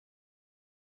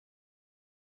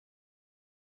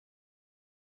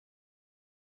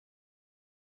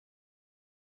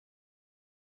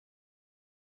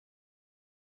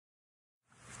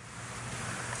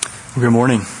Good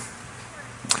morning.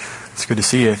 It's good to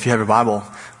see you. If you have a Bible,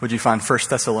 would you find 1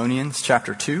 Thessalonians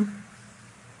chapter 2?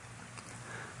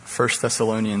 1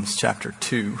 Thessalonians chapter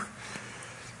 2.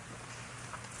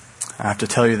 I have to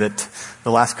tell you that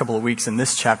the last couple of weeks in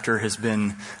this chapter has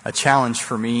been a challenge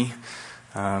for me.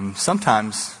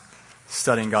 Sometimes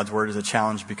studying God's Word is a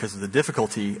challenge because of the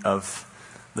difficulty of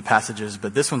the passages,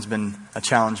 but this one's been a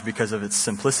challenge because of its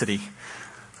simplicity.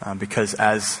 Because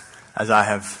as I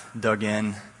have dug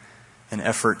in an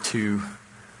effort to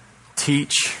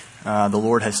teach, the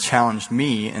Lord has challenged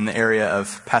me in the area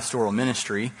of pastoral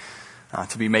ministry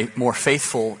to be more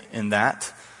faithful in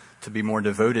that, to be more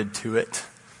devoted to it.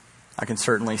 I can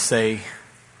certainly say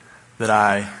that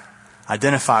I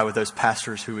identify with those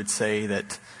pastors who would say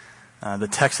that the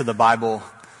text of the Bible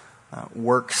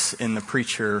works in the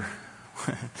preacher,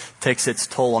 takes its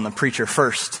toll on the preacher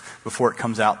first before it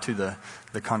comes out to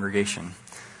the congregation.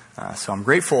 So I'm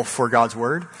grateful for God's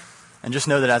Word. And just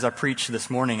know that as I preach this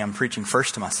morning, I'm preaching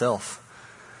first to myself.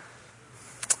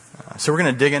 So we're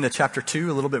going to dig into chapter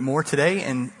 2 a little bit more today.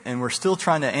 And we're still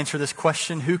trying to answer this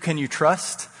question, who can you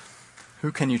trust?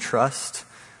 Who can you trust?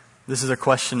 This is a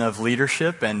question of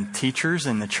leadership and teachers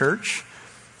in the church.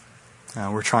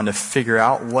 We're trying to figure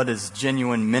out what does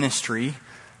genuine ministry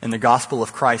in the gospel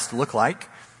of Christ look like.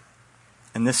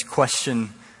 And this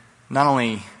question not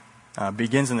only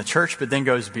begins in the church, but then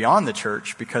goes beyond the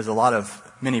church, because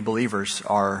many believers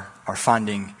are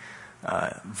finding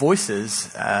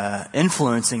voices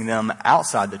influencing them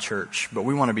outside the church. But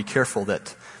we want to be careful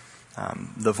that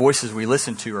the voices we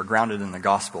listen to are grounded in the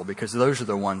gospel, because those are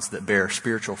the ones that bear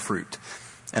spiritual fruit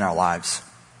in our lives.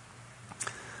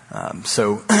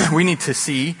 So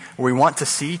we want to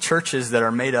see churches that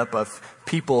are made up of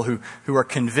people who are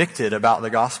convicted about the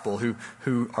gospel,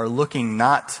 who are looking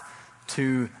not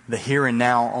to the here and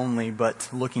now only, but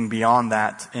looking beyond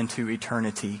that into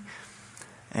eternity.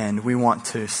 And we want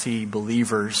to see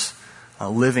believers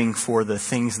living for the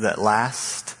things that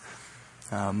last,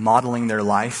 modeling their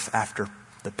life after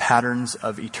the patterns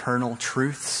of eternal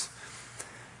truths.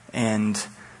 And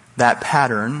that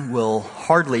pattern will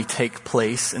hardly take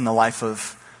place in the life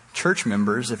of church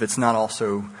members if it's not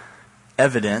also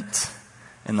evident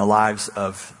in the lives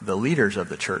of the leaders of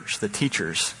the church, the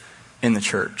teachers in the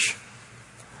church.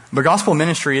 But gospel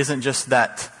ministry isn't just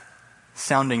that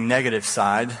sounding negative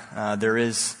side. There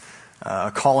is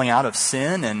a calling out of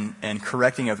sin and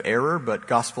correcting of error, but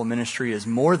gospel ministry is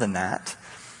more than that.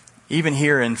 Even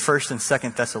here in 1 and 2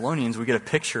 Thessalonians, we get a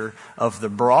picture of the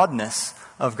broadness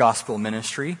of gospel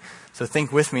ministry. So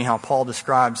think with me how Paul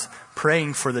describes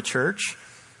praying for the church.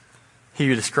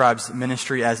 He describes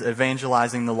ministry as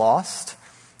evangelizing the lost,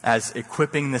 as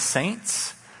equipping the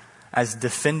saints, as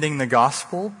defending the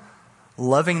gospel,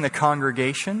 loving the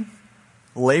congregation,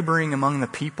 laboring among the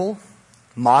people,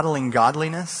 modeling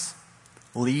godliness,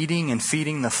 leading and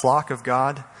feeding the flock of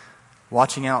God,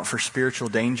 watching out for spiritual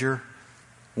danger,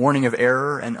 warning of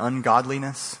error and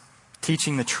ungodliness,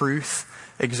 teaching the truth,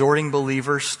 exhorting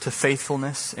believers to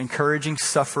faithfulness, encouraging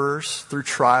sufferers through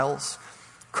trials,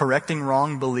 correcting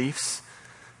wrong beliefs,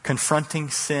 confronting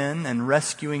sin, and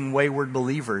rescuing wayward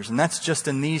believers. And that's just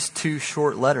in these 2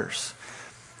 short letters.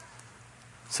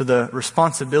 So the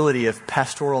responsibility of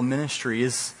pastoral ministry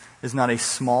is not a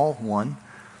small one,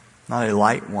 not a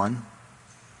light one.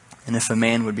 And if a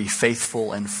man would be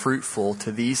faithful and fruitful to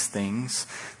these things,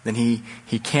 then he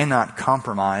cannot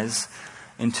compromise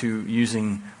into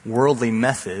using worldly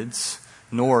methods,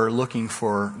 nor looking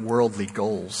for worldly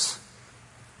goals.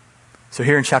 So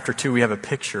here in chapter 2, we have a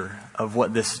picture of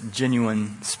what this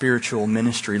genuine spiritual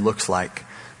ministry looks like.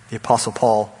 The Apostle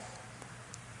Paul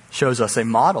shows us a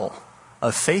model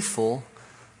of faithful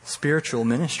spiritual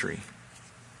ministry.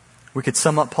 We could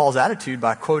sum up Paul's attitude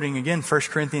by quoting again 1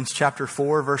 Corinthians chapter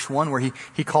 4, verse 1, where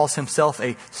he calls himself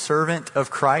a servant of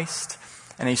Christ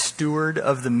and a steward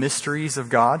of the mysteries of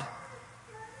God.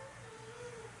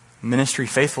 Ministry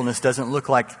faithfulness doesn't look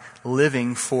like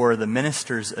living for the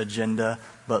minister's agenda,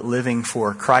 but living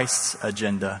for Christ's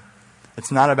agenda.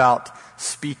 It's not about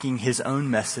speaking his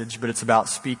own message, but it's about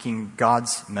speaking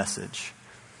God's message.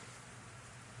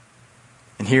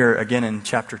 And here again in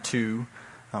chapter 2,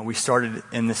 we started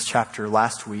in this chapter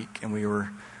last week, and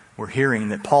we're hearing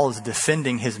that Paul is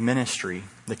defending his ministry,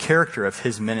 the character of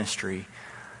his ministry,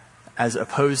 as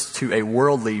opposed to a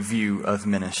worldly view of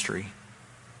ministry.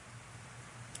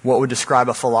 What would describe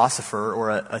a philosopher or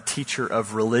a teacher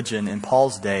of religion in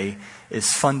Paul's day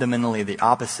is fundamentally the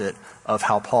opposite of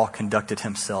how Paul conducted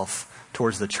himself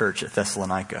towards the church at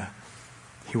Thessalonica.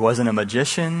 He wasn't a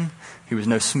magician. He was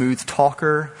no smooth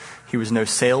talker. He was no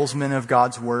salesman of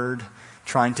God's word,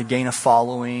 trying to gain a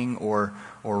following or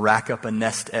or rack up a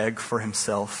nest egg for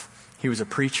himself. He was a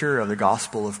preacher of the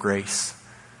gospel of grace.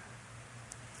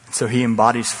 So he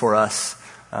embodies for us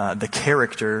the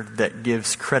character that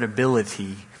gives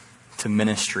credibility to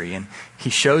ministry. And he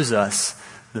shows us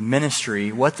the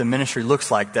ministry, what the ministry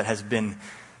looks like that has been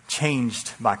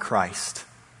changed by Christ.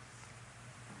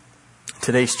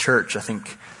 Today's church, I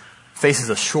think, faces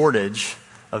a shortage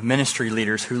of ministry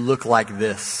leaders who look like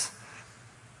this.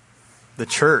 The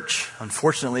church,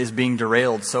 unfortunately, is being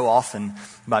derailed so often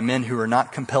by men who are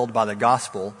not compelled by the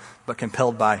gospel, but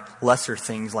compelled by lesser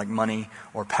things like money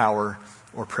or power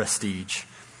or prestige.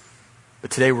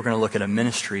 But today we're going to look at a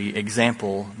ministry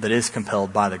example that is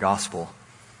compelled by the gospel.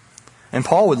 And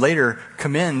Paul would later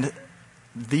commend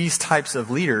these types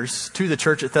of leaders to the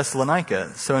church at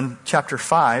Thessalonica. So in chapter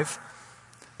 5,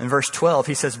 in verse 12,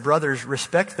 he says, "Brothers,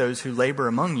 respect those who labor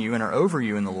among you and are over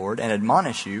you in the Lord and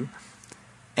admonish you,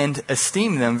 and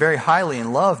esteem them very highly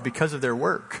in love because of their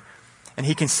work." And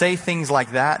he can say things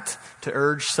like that to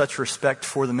urge such respect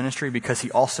for the ministry because he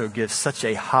also gives such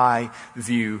a high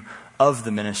view of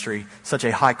the ministry, such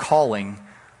a high calling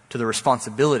to the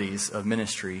responsibilities of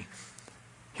ministry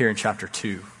here in chapter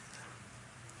 2.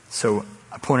 So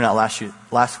I pointed out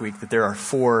last week that there are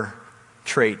four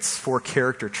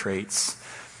character traits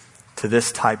to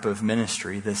this type of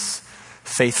ministry, this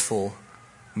faithful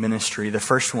ministry. The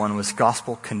first one was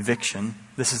gospel conviction.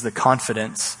 This is the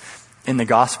confidence in the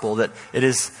gospel that it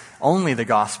is only the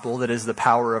gospel that is the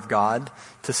power of God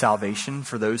to salvation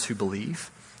for those who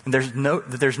believe. And there's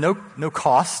no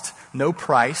cost, no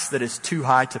price that is too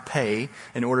high to pay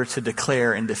in order to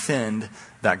declare and defend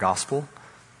that gospel.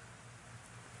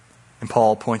 And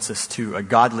Paul points us to a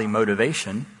godly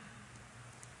motivation,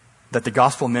 that the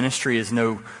gospel ministry is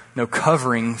no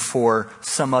covering for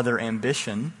some other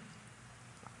ambition.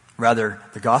 Rather,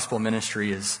 the gospel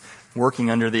ministry is working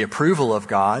under the approval of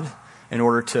God in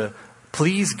order to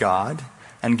please God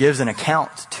and gives an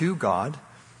account to God.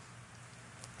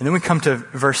 And then we come to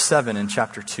verse 7 in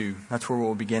chapter 2. That's where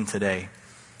we'll begin today.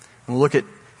 And we'll look at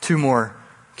two more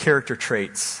character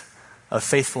traits of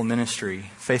faithful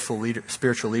ministry,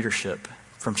 spiritual leadership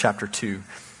from chapter 2.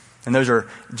 And those are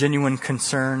genuine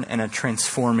concern and a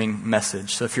transforming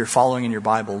message. So if you're following in your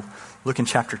Bible, look in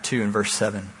chapter 2 and verse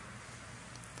 7.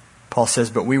 Paul says,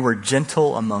 "But we were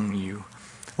gentle among you,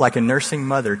 like a nursing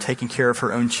mother taking care of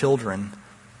her own children.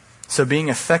 So being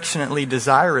affectionately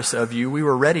desirous of you, we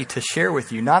were ready to share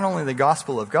with you not only the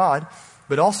gospel of God,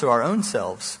 but also our own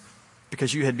selves,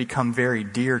 because you had become very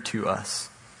dear to us.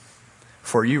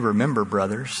 For you remember,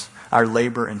 brothers, our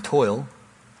labor and toil.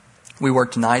 We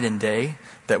worked night and day,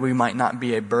 that we might not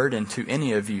be a burden to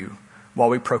any of you, while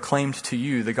we proclaimed to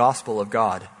you the gospel of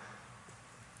God.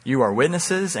 You are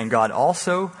witnesses, and God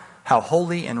also, how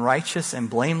holy and righteous and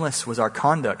blameless was our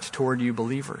conduct toward you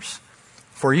believers.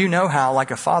 For you know how, like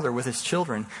a father with his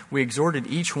children, we exhorted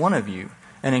each one of you,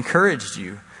 and encouraged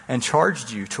you, and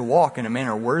charged you to walk in a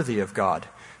manner worthy of God,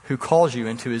 who calls you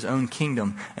into his own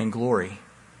kingdom and glory.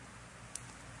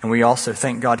 And we also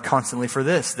thank God constantly for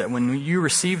this, that when you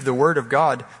received the word of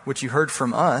God, which you heard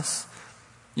from us,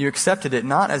 you accepted it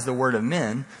not as the word of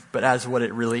men, but as what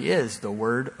it really is, the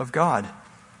word of God,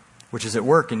 which is at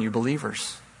work in you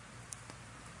believers.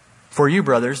 For you,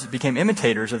 brothers, became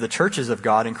imitators of the churches of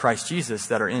God in Christ Jesus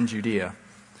that are in Judea.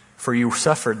 For you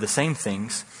suffered the same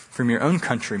things from your own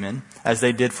countrymen as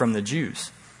they did from the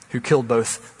Jews, who killed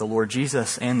both the Lord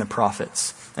Jesus and the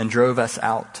prophets, and drove us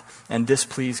out, and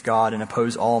displease God and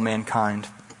oppose all mankind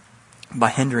by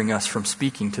hindering us from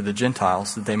speaking to the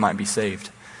Gentiles that they might be saved.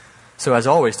 So as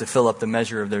always to fill up the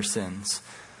measure of their sins.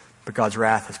 But God's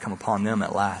wrath has come upon them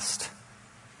at last."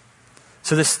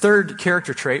 So this third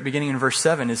character trait, beginning in verse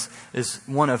 7, is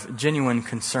one of genuine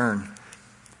concern.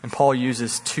 And Paul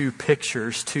uses two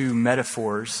pictures, two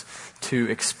metaphors to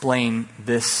explain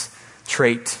this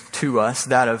trait to us,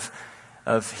 that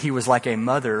of he was like a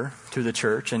mother to the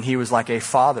church and he was like a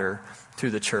father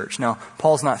to the church. Now,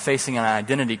 Paul's not facing an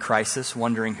identity crisis,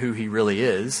 wondering who he really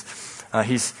is.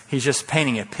 He's just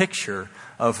painting a picture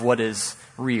of what is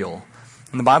real.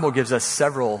 And the Bible gives us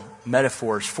several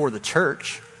metaphors for the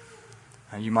church.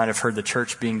 You might have heard the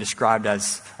church being described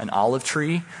as an olive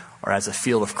tree, or as a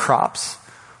field of crops,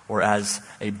 or as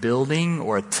a building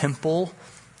or a temple.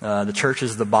 The church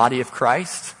is the body of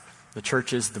Christ. The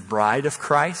church is the bride of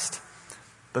Christ.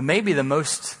 But maybe the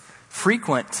most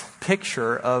frequent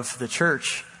picture of the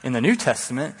church in the New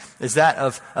Testament is that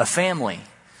of a family.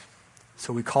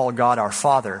 So we call God our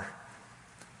Father.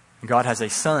 God has a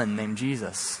son named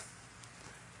Jesus.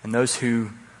 And those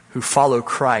who follow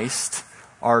Christ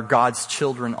are God's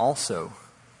children also.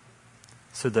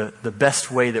 So the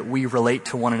best way that we relate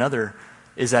to one another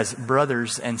is as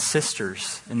brothers and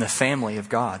sisters in the family of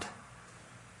God.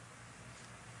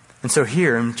 And so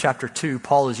here in chapter 2,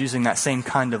 Paul is using that same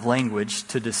kind of language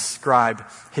to describe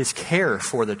his care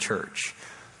for the church.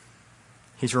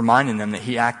 He's reminding them that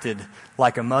he acted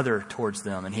like a mother towards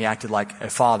them, and he acted like a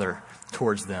father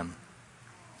towards them.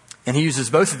 And he uses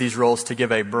both of these roles to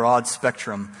give a broad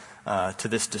spectrum to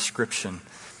this description.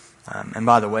 And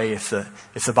by the way, if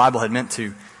the Bible had meant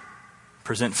to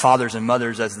present fathers and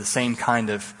mothers as the same kind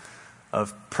of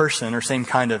person or same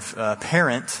kind of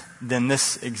parent, then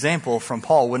this example from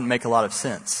Paul wouldn't make a lot of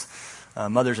sense.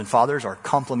 Mothers and fathers are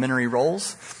complementary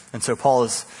roles, and so Paul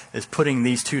is putting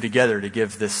these two together to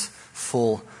give this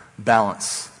full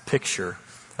balance picture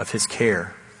of his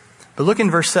care. But look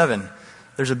in verse 7.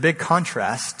 There's a big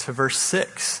contrast to verse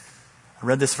 6. I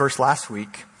read this verse last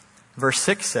week. Verse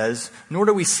 6 says, "Nor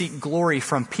do we seek glory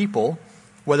from people,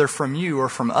 whether from you or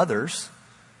from others,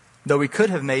 though we could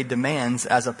have made demands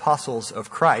as apostles of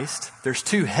Christ." There's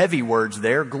two heavy words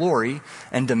there, glory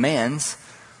and demands.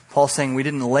 Paul's saying we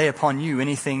didn't lay upon you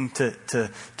anything to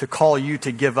call you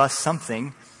to give us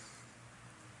something.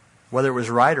 Whether it was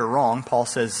right or wrong, Paul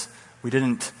says we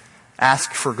didn't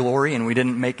ask for glory and we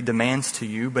didn't make demands to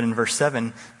you. But in verse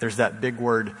 7, there's that big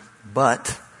word,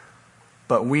 but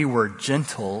we were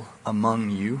gentle among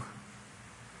you.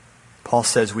 Paul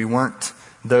says we weren't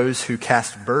those who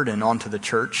cast burden onto the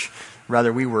church.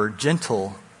 Rather, we were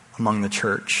gentle among the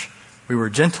church. We were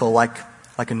gentle like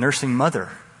a nursing mother.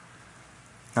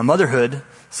 Now, motherhood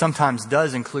sometimes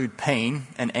does include pain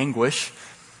and anguish.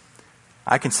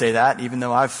 I can say that even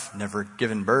though I've never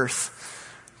given birth,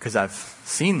 because I've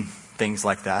seen things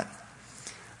like that.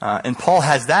 And Paul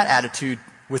has that attitude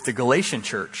with the Galatian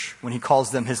church when he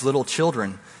calls them his little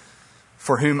children,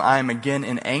 for whom I am again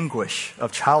in anguish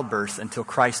of childbirth until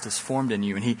Christ is formed in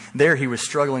you. And he was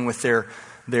struggling with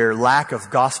their lack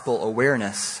of gospel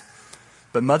awareness.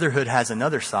 But motherhood has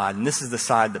another side, and this is the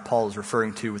side that Paul is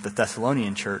referring to with the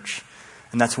Thessalonian church,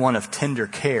 and that's one of tender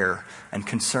care and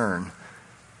concern.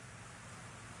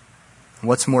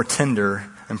 What's more tender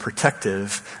and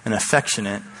protective and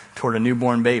affectionate toward a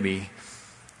newborn baby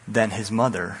than his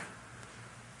mother?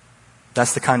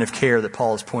 That's the kind of care that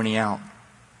Paul is pointing out.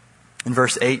 And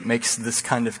verse 8 makes this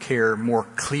kind of care more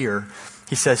clear.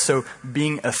 He says, "So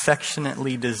being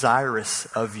affectionately desirous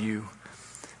of you."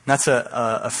 And that's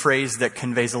a phrase that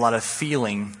conveys a lot of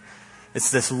feeling. It's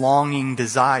this longing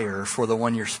desire for the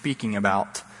one you're speaking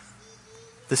about.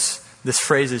 This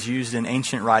phrase is used in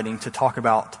ancient writing to talk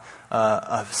about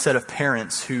a set of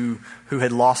parents who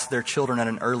had lost their children at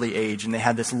an early age, and they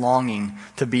had this longing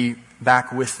to be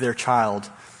back with their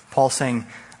child. Paul's saying,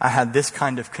 I had this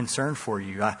kind of concern for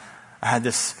you. I had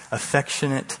this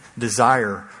affectionate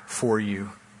desire for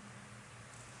you.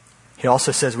 He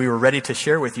also says we were ready to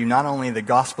share with you not only the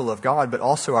gospel of God, but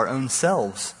also our own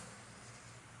selves.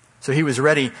 So he was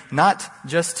ready not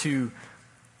just to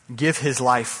give his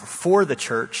life for the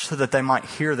church so that they might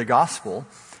hear the gospel,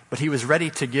 but he was ready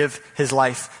to give his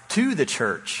life to the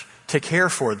church, to care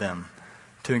for them,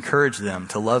 to encourage them,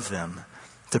 to love them,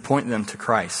 to point them to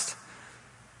Christ.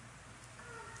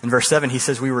 In verse 7, he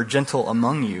says, we were gentle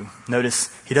among you. Notice,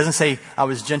 he doesn't say, I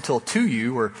was gentle to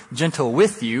you or gentle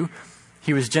with you.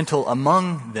 He was gentle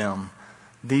among them.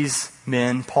 These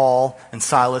men, Paul and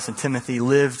Silas and Timothy,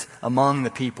 lived among the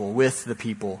people, with the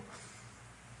people,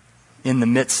 in the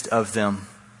midst of them.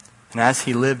 And as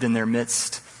he lived in their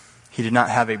midst, he did not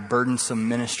have a burdensome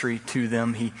ministry to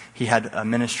them. He had a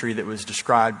ministry that was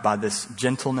described by this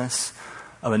gentleness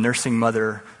of a nursing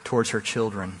mother towards her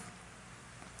children.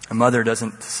 A mother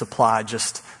doesn't supply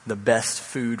just the best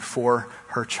food for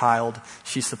her child.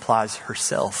 She supplies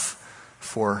herself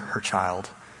for her child,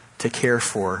 to care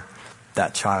for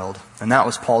that child. And that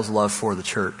was Paul's love for the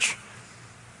church.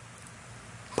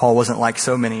 Paul wasn't like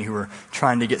so many who were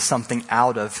trying to get something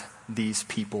out of these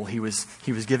people. He was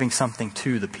giving something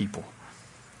to the people.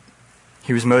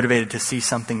 He was motivated to see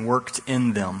something worked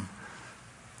in them.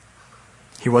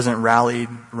 He wasn't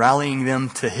rallying them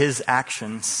to his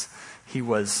actions. He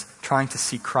was trying to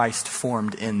see Christ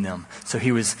formed in them. So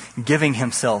he was giving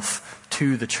himself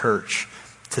to the church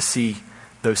to see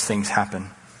those things happen.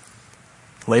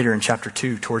 Later in chapter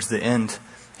 2, towards the end,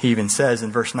 he even says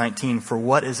in verse 19, "For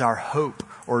what is our hope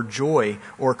or joy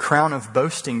or crown of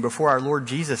boasting before our Lord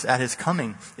Jesus at his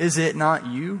coming? Is it not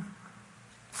you?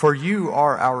 For you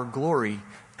are our glory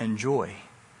and joy."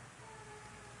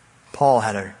 Paul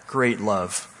had a great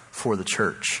love for the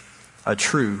church, a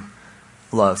true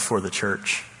love for the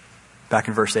church. Back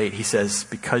in verse 8, he says,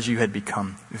 "Because you had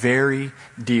become very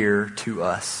dear to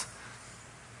us."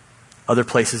 Other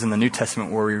places in the New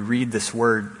Testament where we read this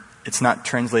word it's not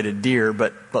translated dear,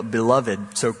 but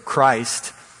beloved. So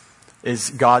Christ is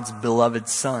God's beloved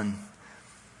Son.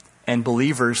 And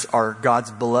believers are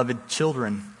God's beloved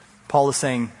children. Paul is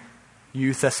saying,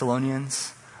 you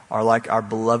Thessalonians are like our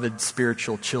beloved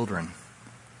spiritual children.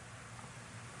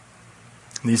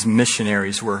 These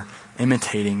missionaries were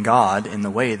imitating God in the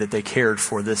way that they cared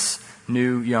for this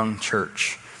new young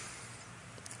church.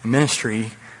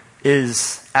 Ministry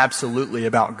is absolutely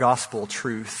about gospel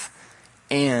truth,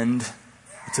 and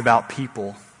it's about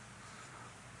people.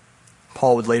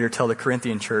 Paul would later tell the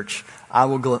Corinthian church, I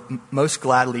will most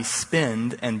gladly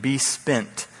spend and be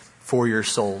spent for your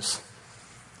souls.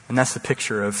 And that's the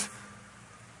picture of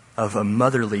a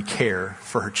motherly care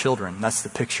for her children. That's the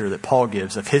picture that Paul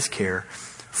gives of his care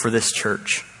for this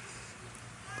church.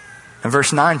 And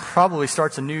verse 9 probably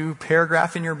starts a new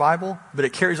paragraph in your Bible, but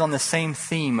it carries on the same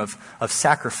theme of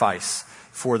sacrifice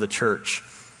for the church.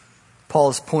 Paul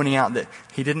is pointing out that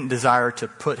he didn't desire to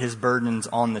put his burdens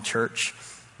on the church,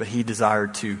 but he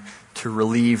desired to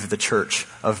relieve the church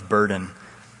of burden.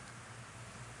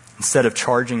 Instead of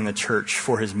charging the church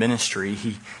for his ministry,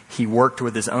 he worked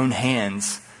with his own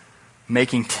hands,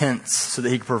 making tents so that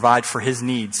he could provide for his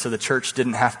needs, so the church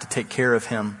didn't have to take care of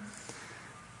him,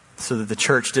 so that the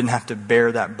church didn't have to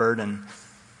bear that burden.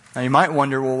 Now you might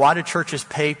wonder, well, why do churches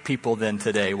pay people then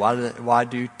today? Why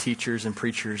do teachers and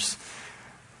preachers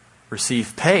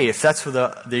receive pay? If that's for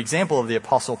the example of the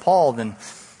Apostle Paul, then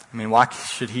why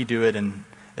should he do it and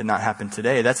it not happen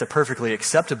today? That's a perfectly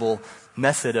acceptable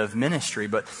method of ministry.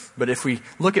 But if we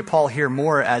look at Paul here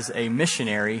more as a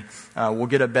missionary, we'll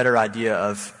get a better idea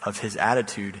of his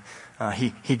attitude.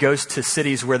 He goes to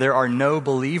cities where there are no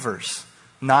believers,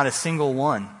 not a single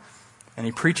one. And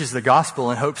he preaches the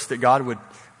gospel in hopes that God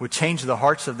would change the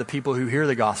hearts of the people who hear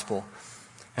the gospel.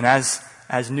 And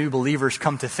as new believers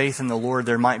come to faith in the Lord,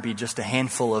 there might be just a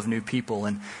handful of new people.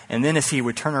 And then if he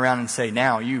would turn around and say,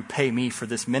 now you pay me for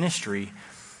this ministry,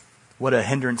 what a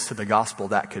hindrance to the gospel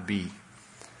that could be.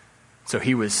 So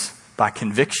he was, by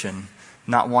conviction,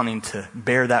 not wanting to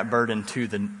bear that burden to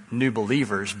the new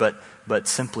believers, but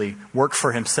simply work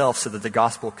for himself so that the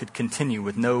gospel could continue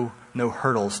with no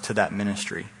hurdles to that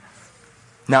ministry.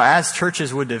 Now, as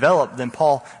churches would develop, then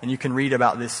Paul, and you can read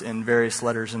about this in various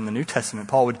letters in the New Testament,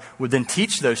 Paul would then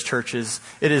teach those churches,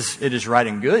 it is right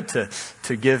and good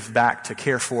to give back, to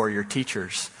care for your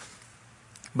teachers.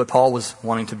 But Paul was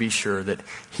wanting to be sure that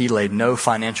he laid no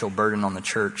financial burden on the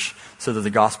church so that the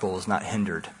gospel was not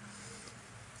hindered.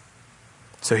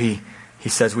 So he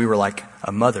says we were like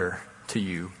a mother to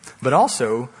you, but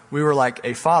also we were like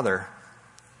a father.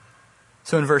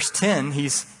 So in verse 10,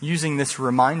 he's using this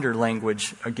reminder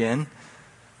language again.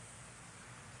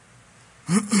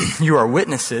 You are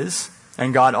witnesses,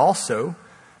 and God also.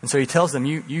 And so he tells them,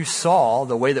 you saw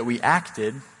the way that we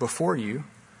acted before you.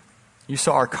 You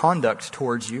saw our conduct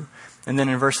towards you. And then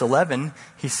in verse 11,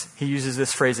 he uses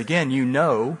this phrase again, you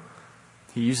know.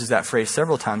 He uses that phrase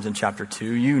several times in chapter 2.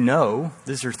 You know.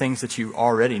 These are things that you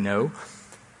already know.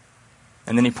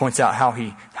 And then he points out how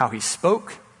he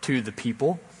spoke to the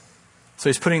people. So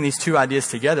he's putting these two ideas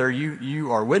together.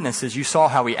 You are witnesses. You saw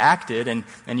how he acted,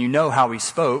 and you know how he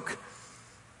spoke.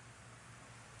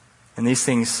 And these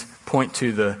things point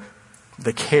to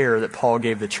the care that Paul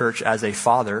gave the church as a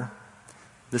father.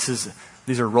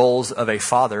 These are roles of a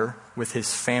father with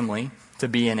his family, to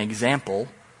be an example,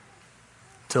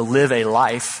 to live a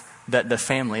life that the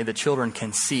family, the children,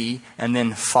 can see and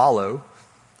then follow.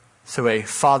 So a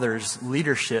father's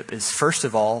leadership is first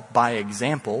of all by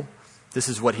example. This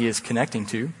is what he is connecting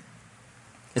to.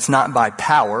 It's not by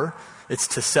power. It's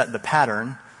to set the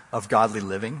pattern of godly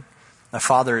living. A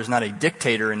father is not a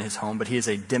dictator in his home, but he is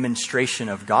a demonstration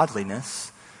of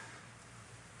godliness.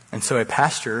 And so a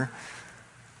pastor,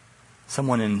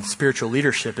 someone in spiritual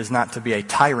leadership, is not to be a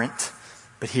tyrant,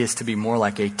 but he is to be more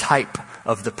like a type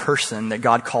of the person that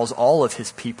God calls all of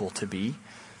his people to be.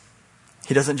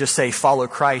 He doesn't just say, follow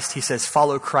Christ. He says,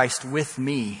 follow Christ with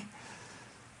me.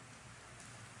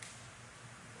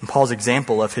 And Paul's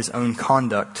example of his own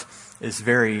conduct is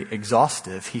very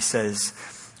exhaustive. He says,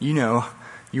 you know,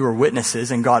 you are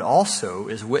witnesses, and God also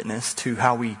is witness to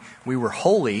how we were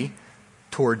holy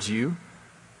towards you.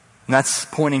 And that's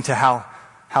pointing to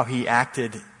how he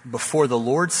acted before the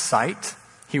Lord's sight.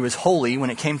 He was holy. When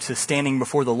it came to standing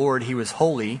before the Lord, he was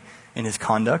holy in his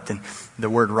conduct. And the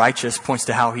word righteous points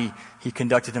to how he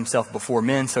conducted himself before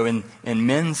men. So in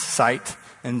men's sight,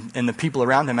 and the people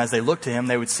around him, as they looked to him,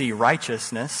 they would see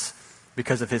righteousness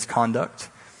because of his conduct.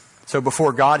 So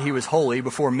before God, he was holy.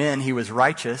 Before men, he was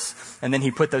righteous. And then he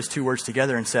put those two words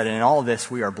together and said, in all this,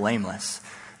 we are blameless.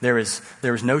 there is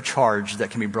no charge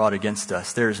that can be brought against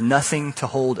us. There is nothing to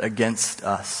hold against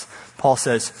us. Paul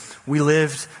says, we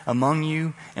lived among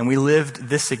you, and we lived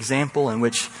this example in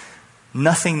which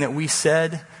nothing that we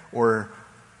said or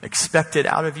expected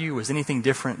out of you was anything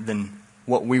different than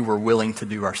what we were willing to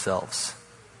do ourselves.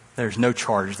 There's no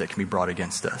charge that can be brought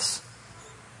against us.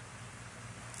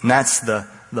 And that's the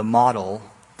model,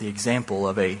 the example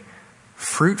of a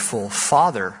fruitful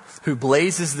father who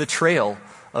blazes the trail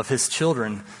of his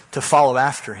children to follow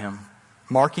after him,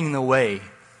 marking the way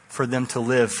for them to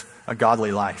live a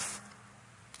godly life.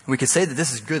 We could say that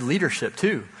this is good leadership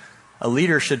too. A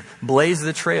leader should blaze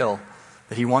the trail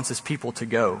that he wants his people to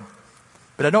go.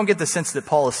 But I don't get the sense that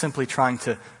Paul is simply trying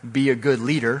to be a good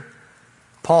leader.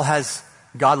 Paul has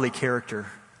godly character,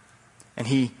 and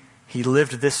he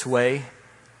lived this way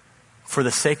for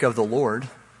the sake of the Lord,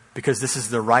 because this is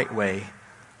the right way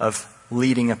of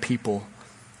leading a people.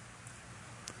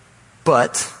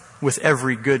 But with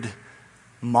every good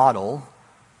model,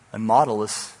 a model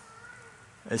is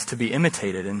to be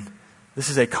imitated. And this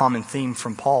is a common theme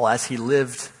from Paul. As he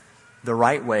lived the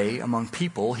right way among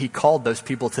people, he called those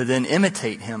people to then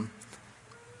imitate him.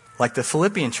 Like the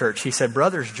Philippian church, he said,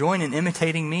 brothers, join in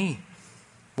imitating me.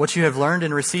 What you have learned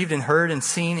and received and heard and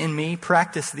seen in me,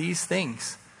 practice these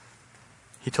things.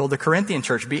 He told the Corinthian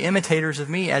church, be imitators of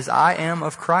me as I am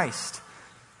of Christ.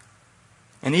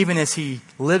 And even as he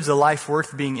lives a life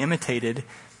worth being imitated,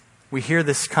 we hear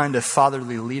this kind of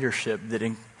fatherly leadership that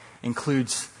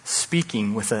includes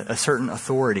speaking with a certain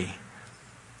authority.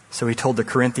 So he told the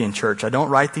Corinthian church, I don't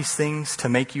write these things to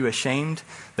make you ashamed.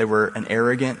 They were an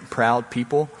arrogant, proud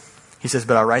people. He says,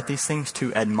 but I write these things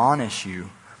to admonish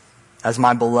you as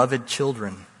my beloved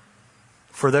children.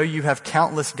 For though you have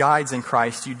countless guides in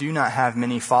Christ, you do not have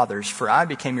many fathers. For I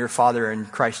became your father in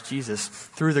Christ Jesus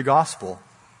through the gospel.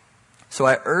 So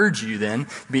I urge you then,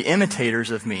 be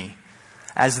imitators of me.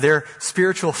 As their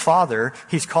spiritual father,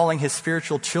 he's calling his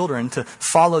spiritual children to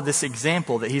follow this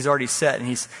example that he's already set, and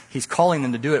he's calling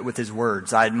them to do it with his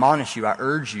words. I admonish you, I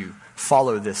urge you,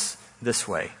 follow this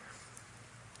way.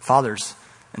 Fathers,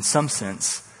 in some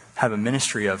sense, have a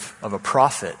ministry of a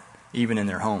prophet, even in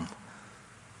their home.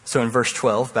 So in verse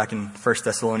 12, back in 1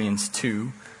 Thessalonians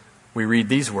 2, we read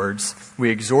these words,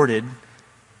 we exhorted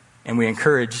and we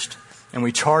encouraged and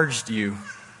we charged you.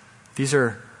 These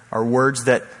are words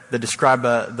that describe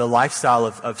the lifestyle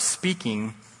of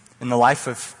speaking in the life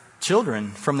of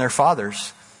children from their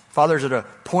fathers. Fathers are to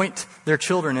point their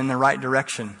children in the right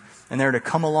direction, and they're to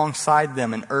come alongside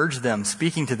them and urge them,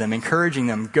 speaking to them, encouraging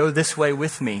them, go this way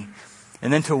with me,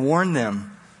 and then to warn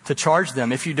them, to charge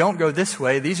them. If you don't go this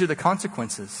way, these are the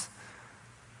consequences.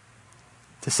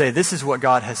 To say, this is what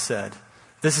God has said.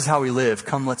 This is how we live.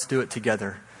 Come, let's do it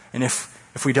together. And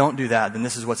if we don't do that, then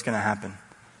this is what's going to happen.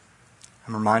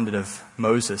 I'm reminded of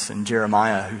Moses and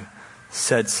Jeremiah, who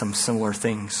said some similar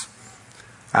things.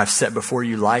 I've set before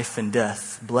you life and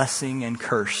death, blessing and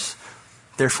curse.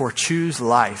 Therefore choose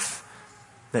life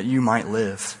that you might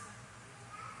live.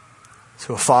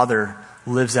 So a father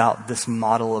lives out this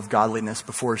model of godliness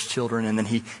before his children, and then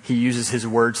he uses his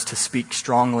words to speak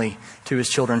strongly to his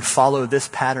children. Follow this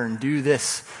pattern, do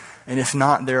this, and if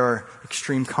not, there are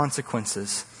extreme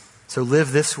consequences. So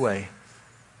live this way.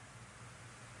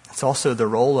 It's also the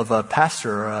role of a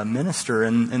pastor or a minister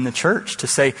in the church to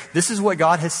say, this is what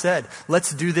God has said.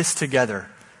 Let's do this together.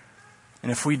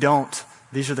 And if we don't,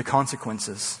 these are the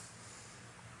consequences.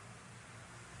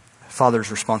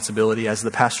 Father's responsibility, as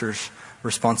the pastor's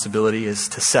responsibility, is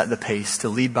to set the pace, to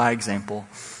lead by example,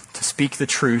 to speak the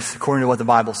truth according to what the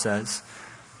Bible says,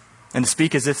 and to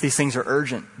speak as if these things are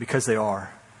urgent, because they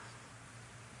are.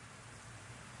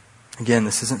 Again,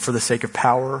 this isn't for the sake of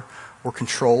power or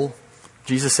control.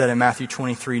 Jesus said in Matthew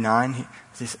 23:9,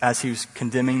 as he was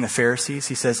condemning the Pharisees,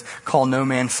 he says, call no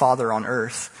man father on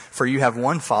earth, for you have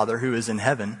one Father who is in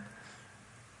heaven.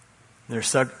 There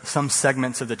are some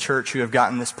segments of the church who have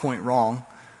gotten this point wrong,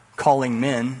 calling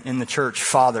men in the church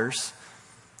fathers.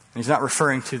 And he's not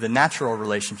referring to the natural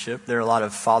relationship. There are a lot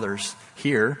of fathers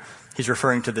here. He's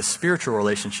referring to the spiritual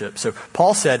relationship. So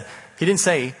Paul said, he didn't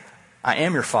say, I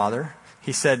am your father.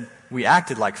 He said, we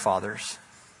acted like fathers.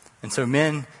 And so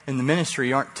men in the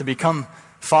ministry aren't to become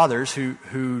fathers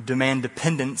who demand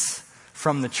dependence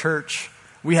from the church.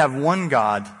 We have one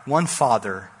God, one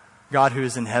Father, God who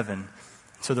is in heaven.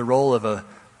 So the role of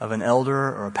an elder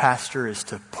or a pastor is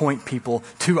to point people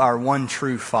to our one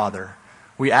true Father.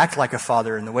 We act like a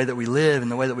father in the way that we live, in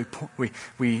the way that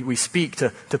we speak,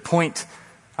 to point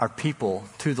our people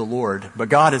to the Lord. But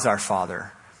God is our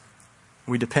Father.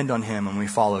 We depend on Him and we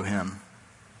follow Him.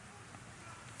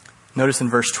 Notice in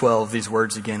verse 12 these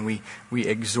words again. We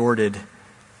exhorted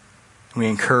We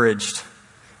encouraged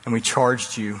and we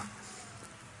charged you.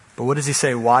 But what does he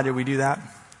say? Why did we do that?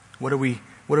 What do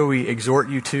we exhort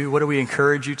you to? What do we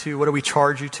encourage you to? What do we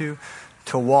charge you to?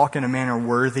 To walk in a manner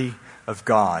worthy of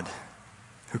God,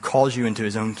 who calls you into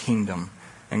his own kingdom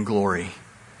and glory.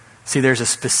 See, there's a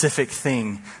specific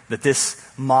thing that this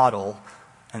model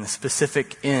and the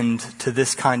specific end to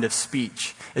this kind of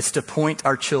speech is to point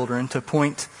our children, to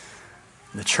point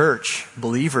the church,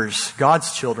 believers,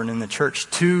 God's children in the church,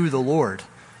 to the Lord.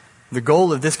 The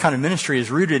goal of this kind of ministry is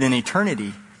rooted in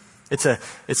eternity.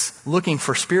 It's looking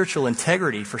for spiritual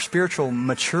integrity, for spiritual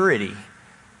maturity,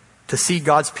 to see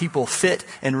God's people fit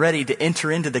and ready to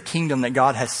enter into the kingdom that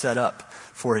God has set up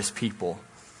for his people.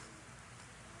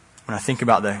 When I think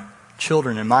about the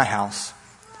children in my house,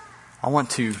 I want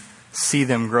to see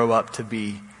them grow up to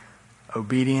be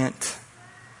obedient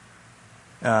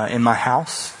in my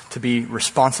house, to be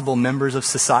responsible members of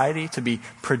society, to be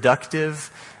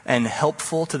productive and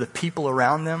helpful to the people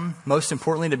around them. Most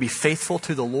importantly, to be faithful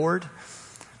to the Lord.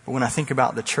 But when I think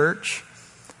about the church,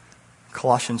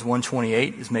 Colossians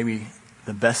 1:28 is maybe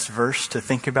the best verse to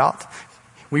think about.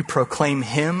 We proclaim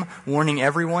him, warning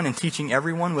everyone and teaching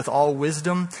everyone with all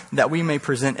wisdom, that we may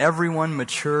present everyone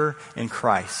mature in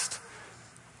Christ.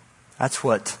 That's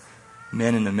what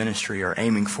men in the ministry are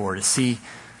aiming for, to see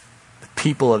the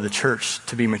people of the church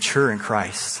to be mature in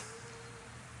Christ.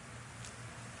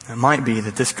 It might be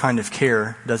that this kind of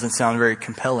care doesn't sound very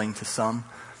compelling to some.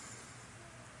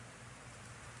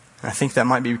 And I think that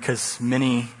might be because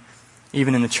many,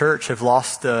 even in the church, have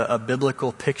lost a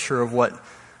biblical picture of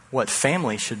what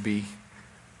family should be.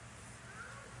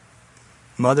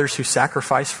 Mothers who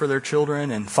sacrifice for their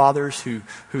children and fathers who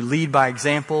lead by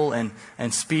example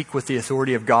and speak with the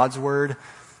authority of God's word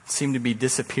seem to be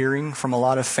disappearing from a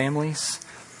lot of families.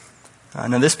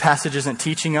 Now this passage isn't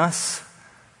teaching us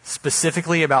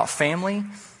specifically about family,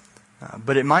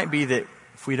 but it might be that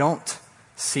if we don't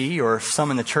see, or if some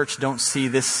in the church don't see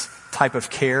this type of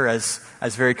care as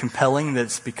very compelling,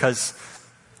 that's because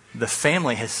the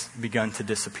family has begun to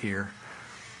disappear.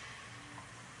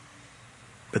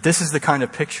 But this is the kind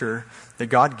of picture that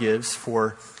God gives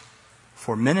for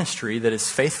ministry that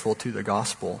is faithful to the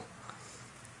gospel.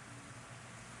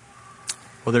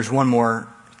 Well, there's one more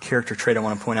character trait I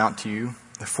want to point out to you.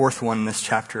 The fourth one in this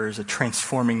chapter is a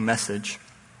transforming message.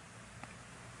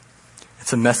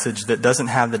 It's a message that doesn't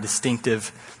have the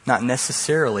distinctive, not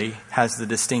necessarily has the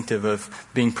distinctive of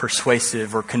being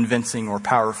persuasive or convincing or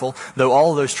powerful, though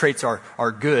all of those traits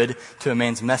are good to a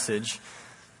man's message.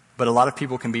 But a lot of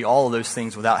people can be all of those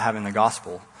things without having the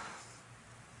gospel.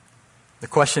 The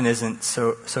question isn't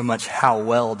so much how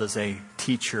well does a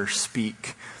teacher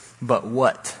speak, but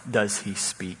what does he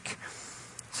speak?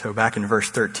 So back in verse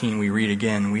 13 we read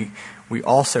again, we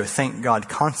also thank God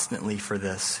constantly for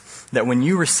this, that when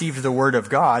you received the word of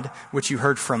God, which you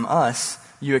heard from us,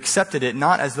 you accepted it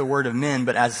not as the word of men,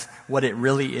 but as what it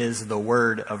really is, the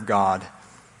word of God,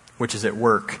 which is at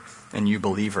work in you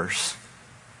believers.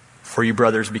 For you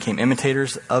brothers became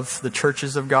imitators of the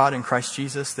churches of God in Christ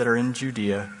Jesus that are in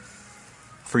Judea,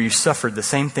 for you suffered the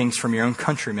same things from your own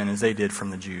countrymen as they did from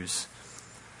the Jews.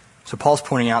 So Paul's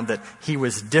pointing out that he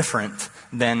was different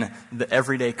than the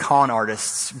everyday con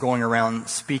artists going around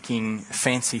speaking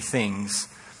fancy things,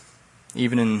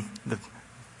 even in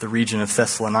the region of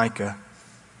Thessalonica.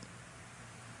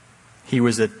 He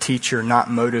was a teacher not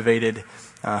motivated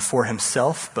for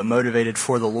himself, but motivated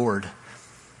for the Lord.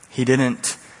 He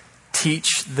didn't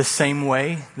teach the same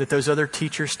way that those other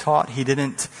teachers taught. He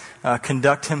didn't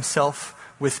conduct himself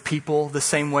with people the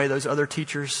same way those other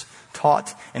teachers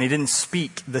taught, and he didn't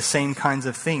speak the same kinds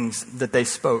of things that they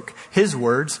spoke. His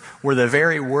words were the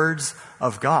very words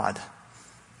of God.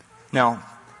 Now,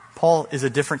 Paul is a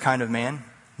different kind of man.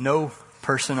 No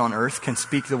person on earth can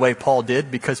speak the way Paul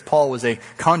did because Paul was a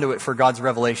conduit for God's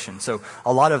revelation. So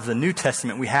a lot of the New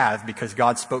Testament we have because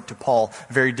God spoke to Paul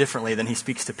very differently than he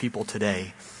speaks to people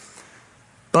today.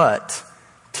 But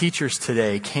teachers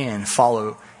today can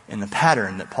follow in the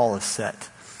pattern that Paul has set.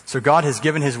 So God has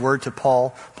given his word to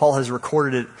Paul. Paul has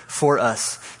recorded it for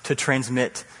us to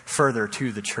transmit further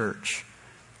to the church.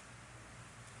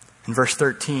 And verse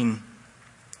 13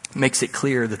 makes it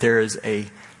clear that there is a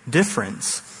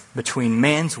difference between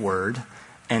man's word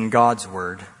and God's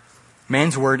word.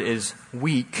 Man's word is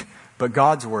weak, but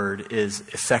God's word is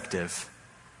effective.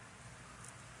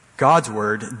 God's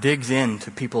word digs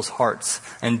into people's hearts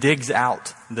and digs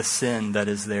out the sin that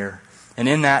is there. And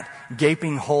in that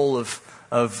gaping hole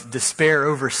of despair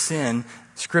over sin,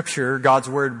 Scripture, God's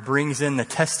word, brings in the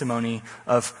testimony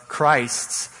of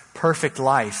Christ's perfect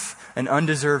life, an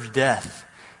undeserved death,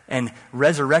 and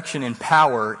resurrection and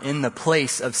power in the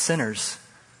place of sinners.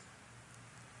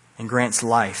 and grants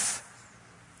life.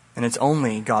 And it's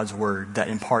only God's word that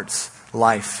imparts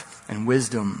life and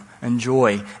wisdom and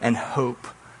joy and hope.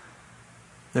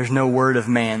 There's no word of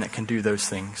man that can do those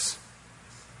things.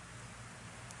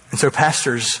 And so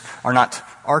pastors are not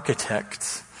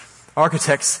architects.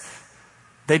 Architects,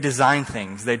 they design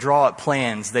things. They draw up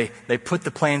plans. They put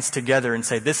the plans together and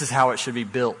say, this is how it should be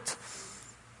built.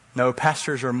 No,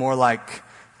 pastors are more like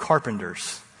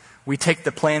carpenters. We take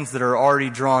the plans that are already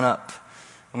drawn up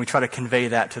and we try to convey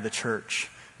that to the church.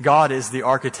 God is the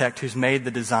architect who's made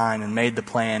the design and made the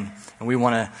plan, and we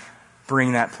want to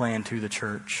bring that plan to the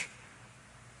church.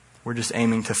 We're just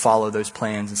aiming to follow those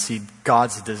plans and see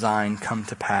God's design come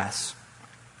to pass,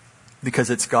 because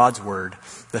it's God's word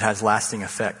that has lasting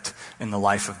effect in the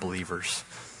life of believers.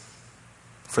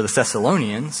 For the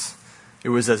Thessalonians, it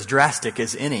was as drastic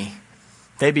as any.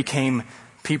 They became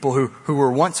people who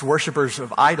were once worshipers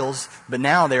of idols, but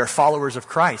now they are followers of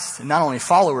Christ. And not only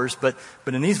followers, but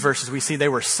in these verses we see they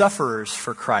were sufferers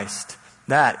for Christ.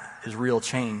 That is real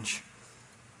change.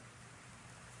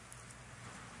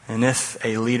 And if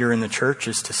a leader in the church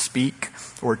is to speak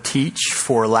or teach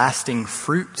for lasting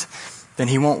fruit, then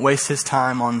he won't waste his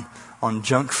time on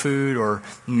junk food or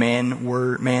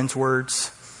man's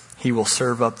words. He will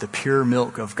serve up the pure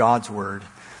milk of God's word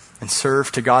and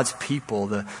serve to God's people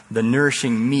the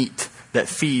nourishing meat that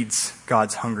feeds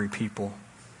God's hungry people.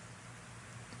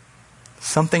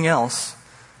 Something else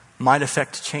might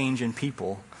affect change in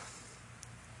people,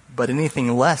 but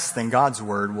anything less than God's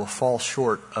word will fall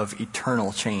short of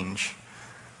eternal change.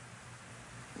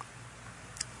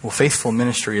 Well, faithful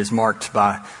ministry is marked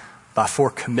by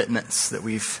 4 commitments that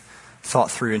we've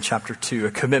thought through in chapter 2.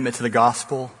 A commitment to the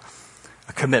gospel,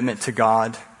 a commitment to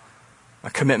God, a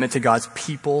commitment to God's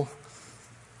people,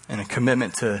 and a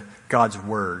commitment to God's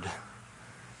word.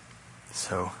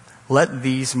 So let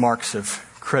these marks of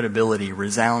credibility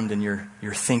resound in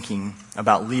your thinking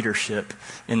about leadership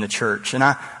in the church. And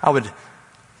I would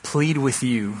plead with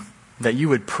you that you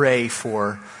would pray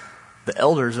for the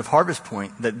elders of Harvest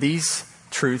Point, that these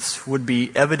truths would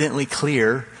be evidently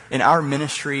clear in our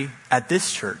ministry at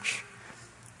this church.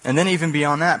 And then even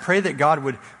beyond that, pray that God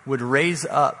would raise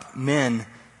up men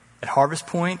at Harvest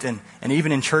Point and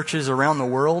even in churches around the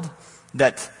world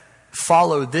that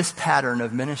follow this pattern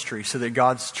of ministry so that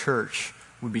God's church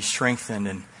would be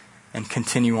strengthened and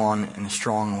continue on in a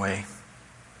strong way.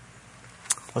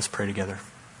 Let's pray together.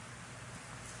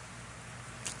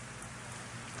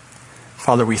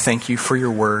 Father, we thank you for your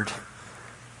word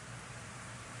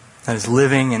that is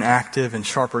living and active and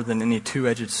sharper than any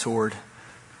two-edged sword.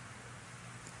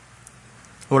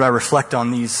 Lord, I reflect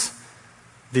on these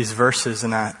verses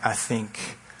and I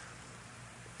think,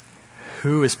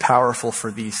 who is powerful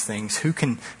for these things? Who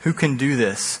can do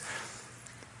this?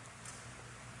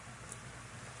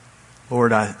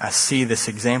 Lord, I see this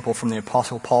example from the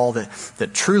Apostle Paul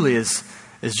that truly is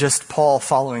just Paul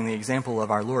following the example of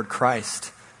our Lord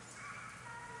Christ,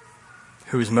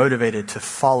 who is motivated to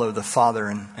follow the Father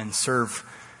and serve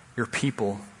your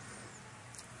people,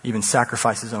 even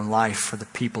sacrifice his own life for the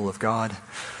people of God.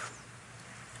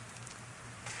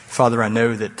 Father, I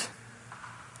know that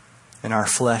in our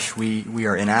flesh we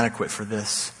are inadequate for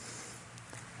this,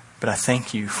 but I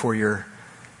thank you for your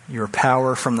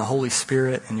power from the Holy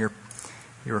Spirit and your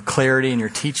clarity and your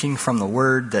teaching from the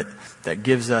Word that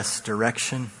gives us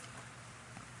direction.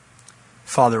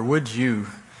 Father, would you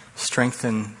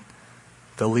strengthen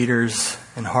the leaders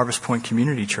in Harvest Point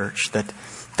Community Church,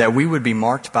 that we would be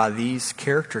marked by these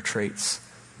character traits,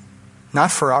 not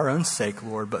for our own sake,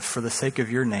 Lord, but for the sake of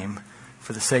your name,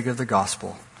 for the sake of the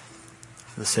gospel,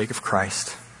 for the sake of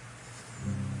Christ.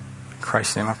 In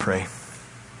Christ's name I pray.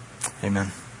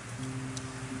 Amen.